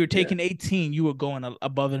 If you were Yeah, taking 18, you were going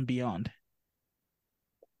above and beyond.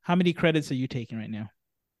 How many credits are you taking right now?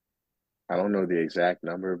 I don't know the exact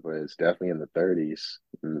number, but it's definitely in the 30s,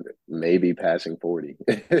 maybe passing 40.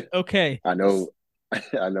 Okay. I know,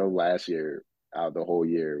 I know. Last year, out the whole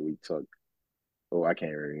year, we took. Oh, I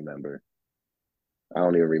can't even remember. I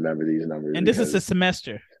don't even remember these numbers And this is a because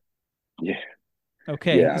semester. yeah, yeah.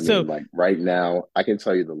 Okay. I So mean, like right now, I can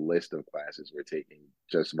tell you the list of classes we're taking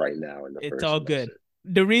just right now in the it's first all good. semester.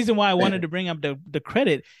 The reason why I wanted to bring up the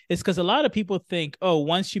credit is because a lot of people think, oh,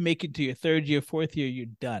 once you make it to your third year, fourth year, you're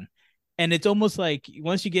done. And it's almost like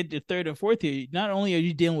once you get to third and fourth year, not only are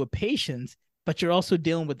you dealing with patients, but you're also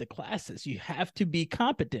dealing with the classes. You have to be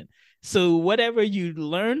competent. So whatever you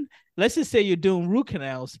learn, let's just say you're doing root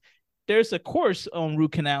canals, there's a course on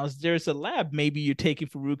root canals, there's a lab maybe you're taking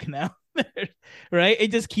for root canal, right?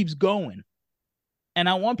 It just keeps going. And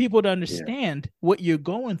I want people to Yeah. understand what you're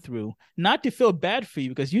going through, not to feel bad for you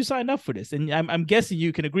because you signed up for this. And I'm guessing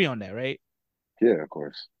you can agree on that, right? Yeah, of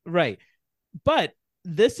course. Right. But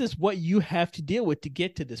this is what you have to deal with to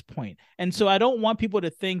get to this point. And so I don't want people to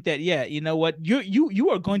think that, yeah, you know what, you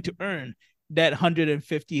are going to earn that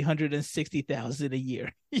 150, 160,000 a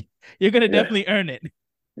year. You're going to Yeah. definitely earn it.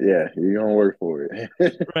 Yeah. You're gonna work for it.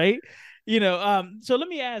 Right. So let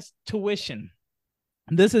me ask tuition.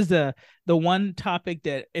 This is the one topic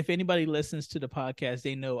that if anybody listens to the podcast,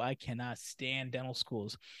 they know I cannot stand dental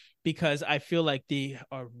schools because I feel like they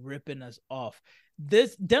are ripping us off.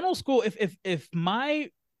 This dental school, if my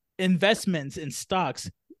investments in stocks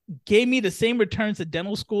gave me the same returns that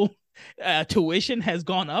dental school tuition has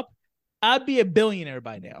gone up, I'd be a billionaire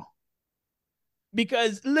by now.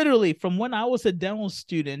 Because literally, from when I was a dental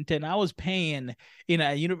student and I was paying,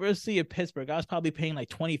 at University of Pittsburgh, I was probably paying like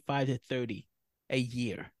 25 to 30 a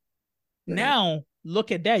year. Mhm. Now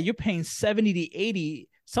look at that. You're paying 70 to 80.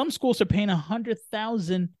 Some schools are paying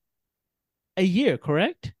 100,000 a year,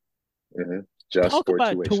 correct? Mhm. Just Talk for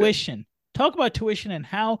about tuition. tuition. Talk about tuition and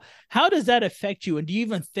how does that affect you? And do you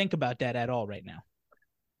even think about that at all right now?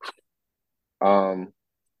 Um,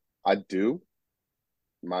 I do.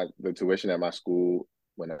 The tuition at my school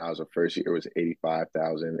when I was a first year was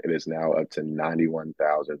 85,000. It is now up to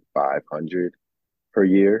 91,500 per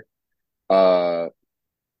year. Uh,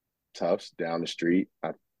 Tufts down the street,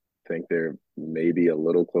 I think they're maybe a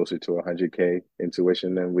little closer to 100K in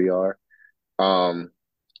tuition than we are. Um,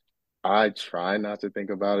 I try not to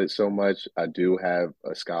think about it so much. I do have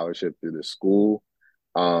a scholarship through the school,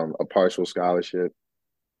 a partial scholarship.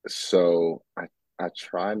 So I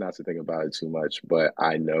try not to think about it too much, but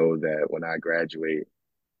I know that when I graduate,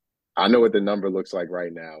 I know what the number looks like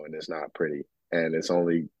right now, and it's not pretty, and it's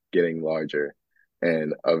only getting larger.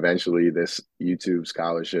 And eventually, this YouTube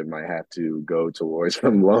scholarship might have to go towards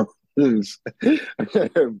some loans.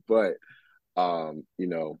 But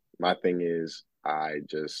my thing is, I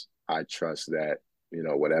trust that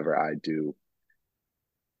whatever I do,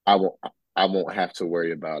 I won't I won't have to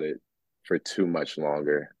worry about it for too much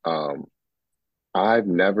longer. I've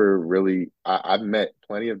never really I've met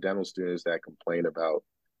plenty of dental students that complain about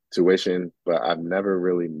tuition, but I've never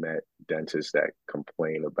really met dentists that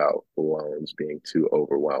complain about loans being too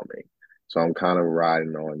overwhelming. So I'm kind of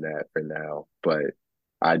riding on that for now, but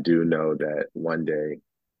I do know that one day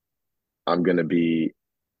I'm gonna be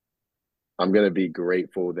I'm gonna be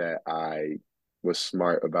grateful that I was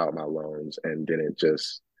smart about my loans and didn't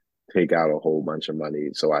just take out a whole bunch of money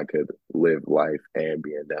so I could live life and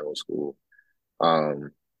be in dental school.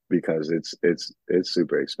 um, because it's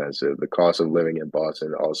super expensive. The cost of living in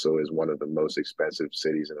Boston also is one of the most expensive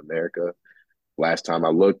cities in America. Last time I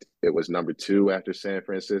looked, it was number two after San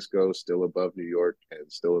Francisco, still above New York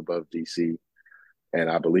and still above DC, and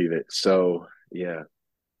I believe it. So yeah,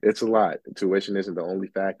 it's a lot. Tuition isn't the only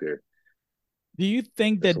factor. Do you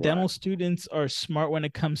think It's a that lot. dental students are smart when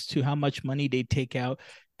it comes to how much money they take out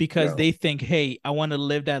because No, they think, hey, I want to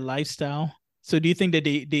live that lifestyle? So do you think that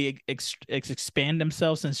they expand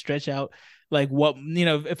themselves and stretch out like what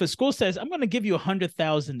if a school says I'm going to give you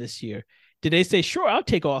 100,000 this year, do they say sure I'll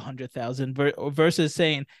take all 100,000 versus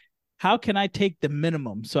saying how can I take the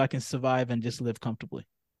minimum so I can survive and just live comfortably?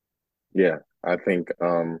 yeah, I think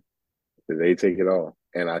they take it all,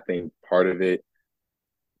 and I think part of it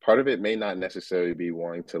may not necessarily be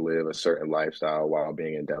wanting to live a certain lifestyle while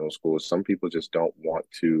being in dental school. Some people just don't want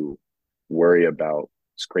to worry about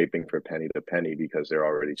scraping for penny to penny because they're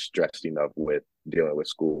already stressed enough with dealing with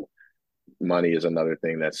school. Money is another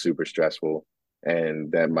thing that's super stressful.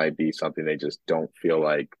 And that might be something they just don't feel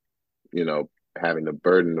like, you know, having the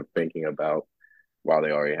burden of thinking about while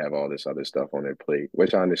they already have all this other stuff on their plate,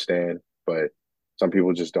 which I understand. But some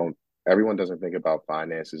people just don't, everyone doesn't think about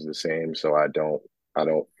finances the same. So I don't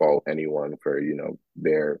fault anyone for,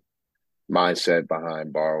 their mindset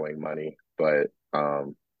behind borrowing money. But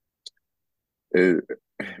it,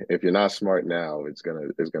 if you're not smart now, it's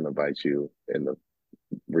gonna bite you in the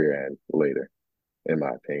rear end later, in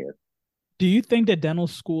my opinion. Do you think that dental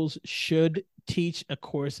schools should teach a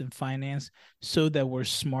course in finance so that we're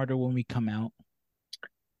smarter when we come out?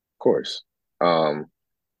 Of course. Um,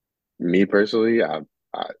 Me personally, I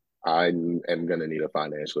I am gonna need a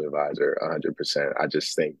financial advisor 100%. I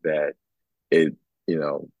just think that it, you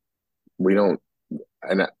know, we don't,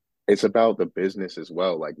 and it's about the business as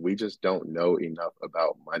well. Like we just don't know enough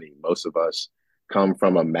about money. Most of us come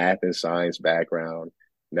from a math and science background,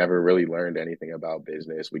 never really learned anything about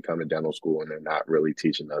business. We come to dental school and they're not really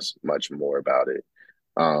teaching us much more about it.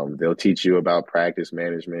 They'll teach you about practice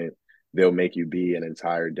management. They'll make you be an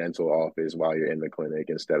entire dental office while you're in the clinic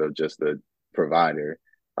instead of just the provider.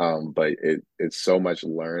 But it's so much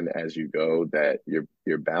learn as you go that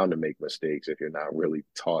you're bound to make mistakes if you're not really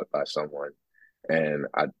taught by someone. And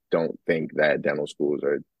I don't think that dental schools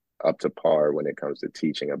are up to par when it comes to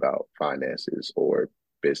teaching about finances or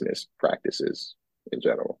business practices in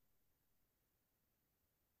general.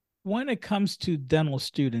 When it comes to dental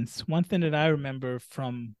students, one thing that I remember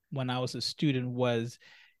from when I was a student was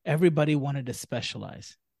everybody wanted to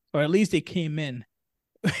specialize, or at least they came in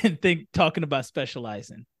and think talking about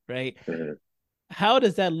specializing, right? Mm-hmm. How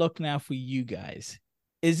does that look now for you guys?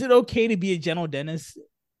 Is it okay to be a general dentist?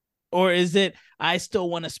 Or is it I still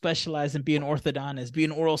want to specialize and be an orthodontist, be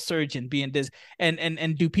an oral surgeon, be in this?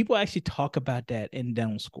 And do people actually talk about that in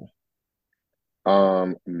dental school?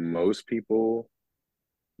 Most people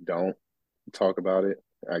don't talk about it.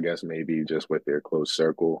 I guess maybe just with their close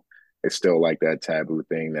circle. It's still like that taboo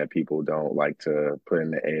thing that people don't like to put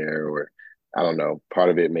in the air, or I don't know. Part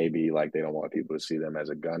of it may be like they don't want people to see them as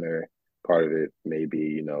a gunner. Part of it may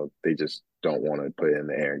be, they just don't want to put it in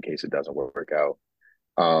the air in case it doesn't work out.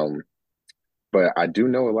 Um, but I do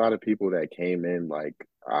know a lot of people that came in like,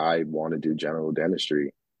 I want to do general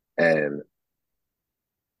dentistry. And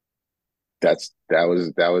that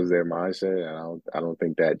was their mindset, and I don't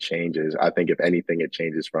think that changes. I think if anything, it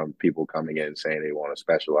changes from people coming in saying they want to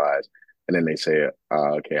specialize, and then they say,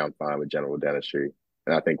 "Okay, I'm fine with general dentistry,"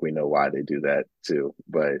 and I think we know why they do that too.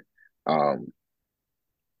 But um,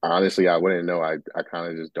 honestly, I wouldn't know. I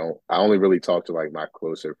kind of just don't. I only really talk to like my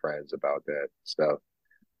closer friends about that stuff,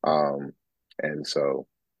 um, and so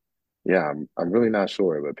yeah, I'm really not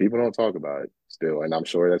sure, but people don't talk about it still, and I'm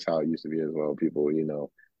sure that's how it used to be as well. People,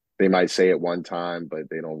 they might say it one time, but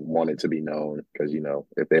they don't want it to be known because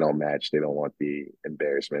if they don't match, they don't want the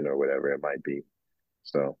embarrassment or whatever it might be.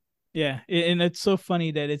 So Yeah, and it's so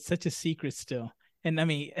funny that it's such a secret still. And I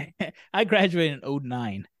mean, I graduated in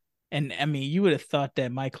 '09. And I mean, you would have thought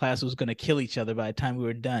that my class was going to kill each other by the time we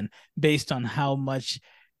were done based on how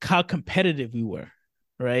competitive we were,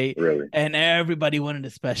 right? really, And everybody wanted to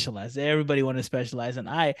specialize. Everybody wanted to specialize. And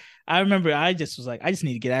I remember I just was like, I just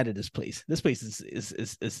need to get out of this place. This place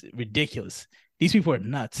is ridiculous. These people are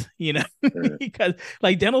nuts, mm, because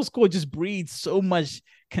like dental school just breeds so much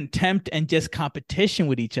contempt and just competition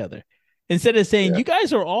with each other. Instead of saying, yeah, you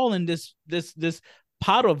guys are all in this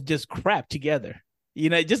pot of just crap together.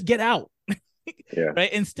 Just get out. yeah,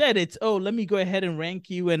 Right. Instead, it's, oh, let me go ahead and rank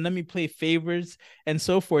you and let me play favorites and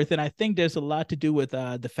so forth. And I think there's a lot to do with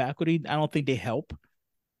the faculty. I don't think they help.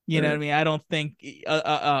 You know what I mm, mean? I don't think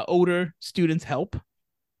older students help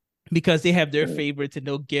because they have their mm, favorites and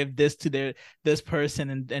they'll give this to this person,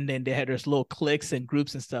 and then they have their little cliques and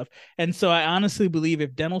groups and stuff. And so I honestly believe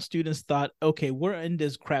if dental students thought, okay, we're in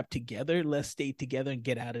this crap together, let's stay together and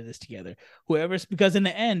get out of this together, whoever's, because in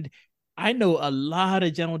the end, I know a lot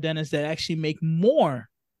of general dentists that actually make more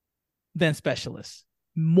than specialists,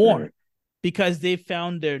 more, mm, because they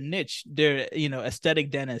found their niche. They're,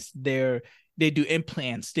 aesthetic dentists. They do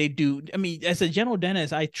implants. They do. I mean, as a general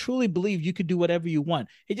dentist, I truly believe you could do whatever you want.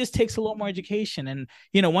 It just takes a little more education. And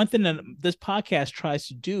one thing that this podcast tries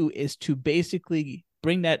to do is to basically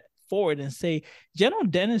bring that forward and say general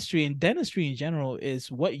dentistry and dentistry in general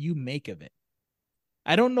is what you make of it.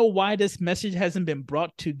 I don't know why this message hasn't been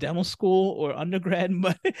brought to dental school or undergrad,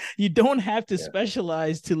 but you don't have to yeah,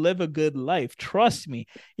 specialize to live a good life. Trust me.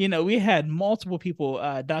 We had multiple people.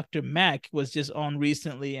 Dr. Mack was just on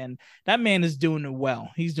recently, and that man is doing well.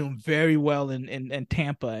 He's doing very well in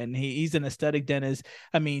Tampa, and he's an aesthetic dentist.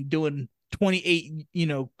 I mean, doing 28,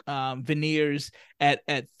 veneers at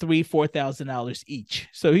 $3,000-$4,000 each.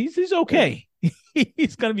 So he's mm, okay.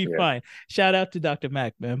 He's gonna be yeah. fine. Shout out to Dr.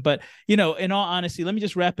 Mack, man. But in all honesty, let me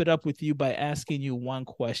just wrap it up with you by asking you one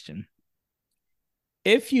question.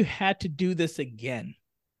 If you had to do this again,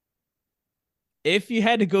 if you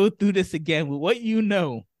had to go through this again with what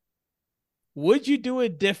would you do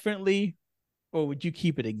it differently or would you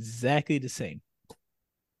keep it exactly the same?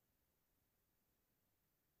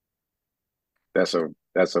 That's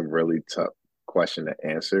a really tough question to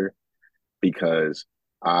answer because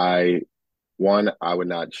I I would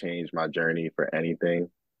not change my journey for anything.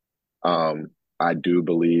 I do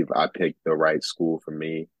believe I picked the right school for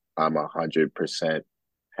me. I'm 100%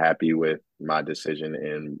 happy with my decision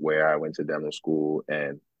in where I went to dental school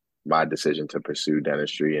and my decision to pursue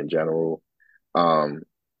dentistry in general. Um,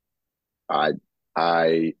 I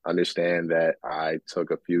I understand that I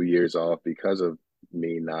took a few years off because of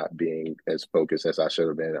me not being as focused as I should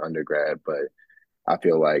have been in undergrad, but I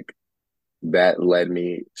feel like that led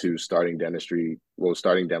me to starting dental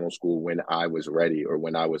school when I was ready or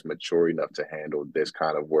when I was mature enough to handle this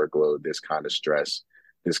kind of workload, this kind of stress,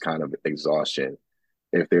 this kind of exhaustion.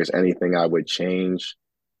 If there's anything I would change,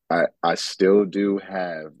 I still do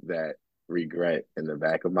have that regret in the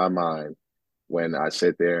back of my mind when I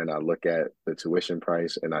sit there and I look at the tuition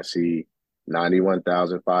price and I see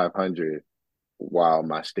 91,500 while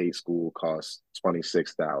my state school costs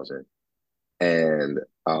 26,000. And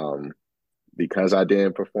because I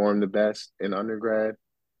didn't perform the best in undergrad,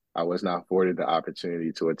 I was not afforded the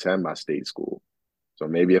opportunity to attend my state school. So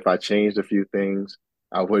maybe if I changed a few things,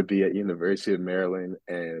 I would be at University of Maryland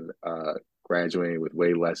and graduating with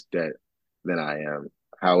way less debt than I am.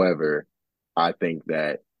 However, I think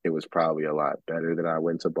that it was probably a lot better that I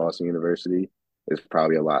went to Boston University. It's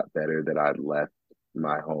probably a lot better that I left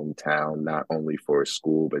my hometown, not only for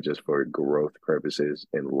school, but just for growth purposes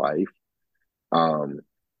in life. Um,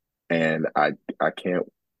 and I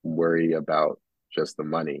can't worry about just the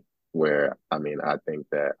money. Where I mean, I think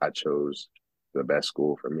that I chose the best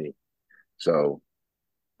school for me. So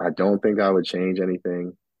I don't think I would change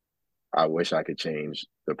anything. I wish I could change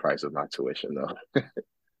the price of my tuition though.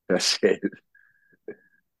 That's it.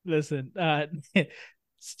 Listen,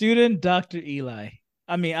 student Dr. Eli.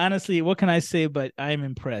 I mean, honestly, what can I say? But I'm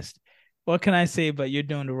impressed. What can I say? But you're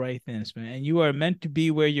doing the right things, man. And you are meant to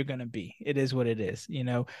be where you're gonna be. It is what it is. You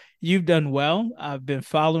know, you've done well. I've been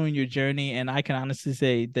following your journey, and I can honestly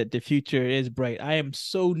say that the future is bright. I am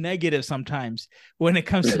so negative sometimes when it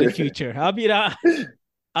comes to the future. I'll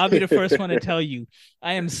be the first one to tell you,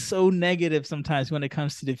 I am so negative sometimes when it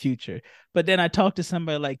comes to the future. But then I talk to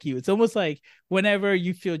somebody like you. It's almost like whenever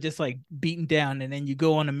you feel just like beaten down and then you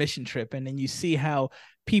go on a mission trip and then you see how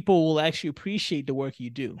people will actually appreciate the work you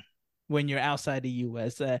do when you're outside the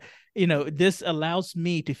US. This allows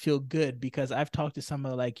me to feel good because I've talked to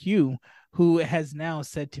somebody like you who has now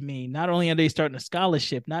said to me, not only are they starting a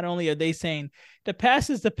scholarship, not only are they saying the past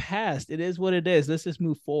is the past, it is what it is, let's just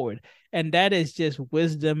move forward. And that is just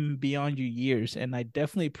wisdom beyond your years. And I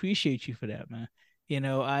definitely appreciate you for that, man.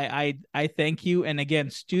 I thank you. And again,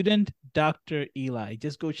 student Dr. Eli,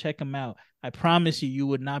 just go check him out. I promise you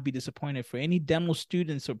would not be disappointed. For any dental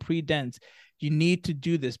students or pre-dents, you need to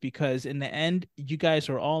do this because in the end, you guys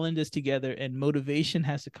are all in this together and motivation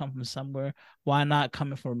has to come from somewhere. Why not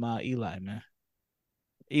coming from Eli, man?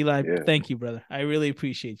 Eli, Yeah, thank you, brother. I really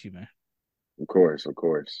appreciate you, man. of course, of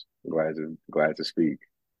course. Glad to speak.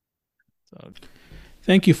 So,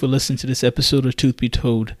 thank you for listening to this episode of Truth Be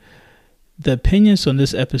Told. The opinions on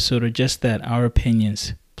this episode are just that, our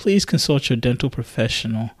opinions. Please consult your dental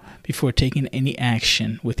professional before taking any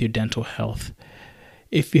action with your dental health.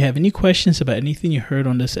 If you have any questions about anything you heard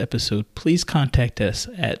on this episode, please contact us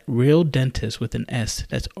at Real Dentist with an S.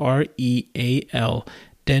 That's REAL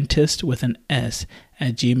Dentist with an S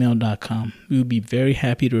at gmail.com. We would be very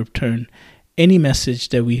happy to return any message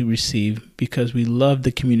that we receive because we love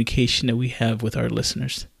the communication that we have with our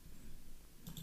listeners.